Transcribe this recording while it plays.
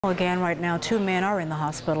Again, right now, 2 men are in the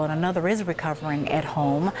hospital and another is recovering at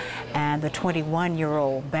home. And the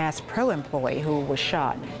 21-year-old Bass Pro employee who was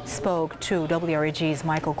shot spoke to WREG's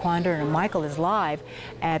Michael Quander. And Michael is live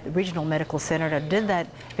at the Regional Medical Center. Now, did that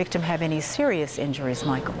victim have any serious injuries,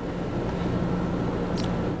 Michael?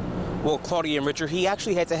 Well, Claudia and Richard, he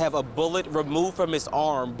actually had to have a bullet removed from his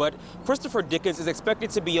arm, but Christopher Dickens is expected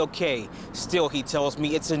to be okay. Still, he tells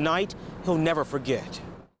me it's a night he'll never forget.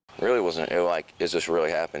 Really wasn't like, is this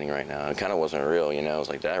really happening right now? It kind of wasn't real, you know. It was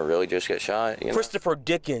like, did I really just get shot? You know? Christopher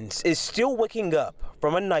Dickens is still waking up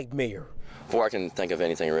from a nightmare. Before I can think of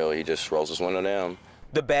anything really, he just rolls his window down.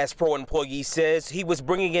 The Bass Pro employee says he was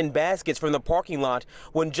bringing in baskets from the parking lot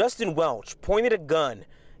when Justin Welch pointed a gun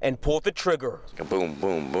and pulled the trigger. Boom,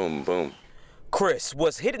 boom, boom, boom. Chris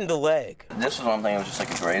was hit in the leg. This was one thing, it was just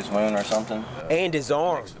like a graze wound or something. And his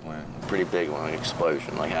arm. A pretty big one, an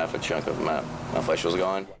explosion, like half a chunk of my flesh was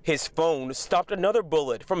gone. His phone stopped another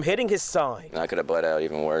bullet from hitting his side. And I could have bled out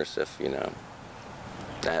even worse if, you know,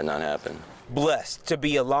 that had not happened. Blessed to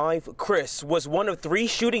be alive, Chris was one of 3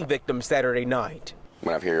 shooting victims Saturday night.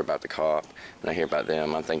 When I hear about the cop and I hear about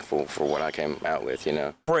them, I'm thankful for what I came out with, you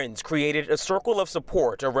know. Friends created a circle of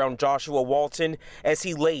support around Joshua Walton as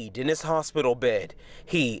he laid in his hospital bed.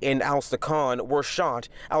 He and Al Sakan were shot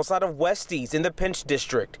outside of Westies in the Pinch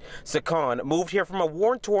District. Sakan moved here from a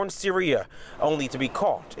war-torn Syria, only to be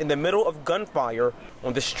caught in the middle of gunfire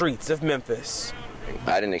on the streets of Memphis.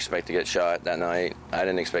 I didn't expect to get shot that night. I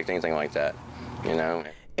didn't expect anything like that, you know.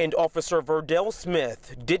 And Officer Verdell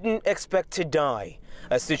Smith didn't expect to die,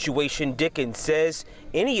 a situation Dickens says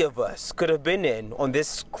any of us could have been in on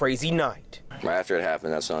this crazy night. Right after it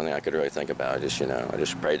happened, that's the only thing I could really think about. I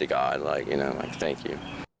just prayed to God, like, you know, like, thank you.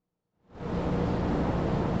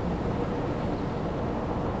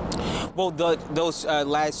 Well, those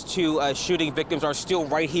last 2 shooting victims are still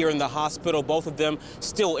right here in the hospital, both of them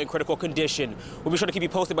still in critical condition. We'll be sure to keep you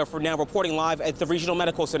posted, but for now, reporting live at the Regional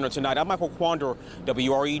Medical Center tonight, I'm Michael Quander,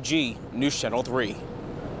 WREG News Channel 3.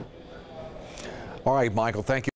 All right, Michael, thank you.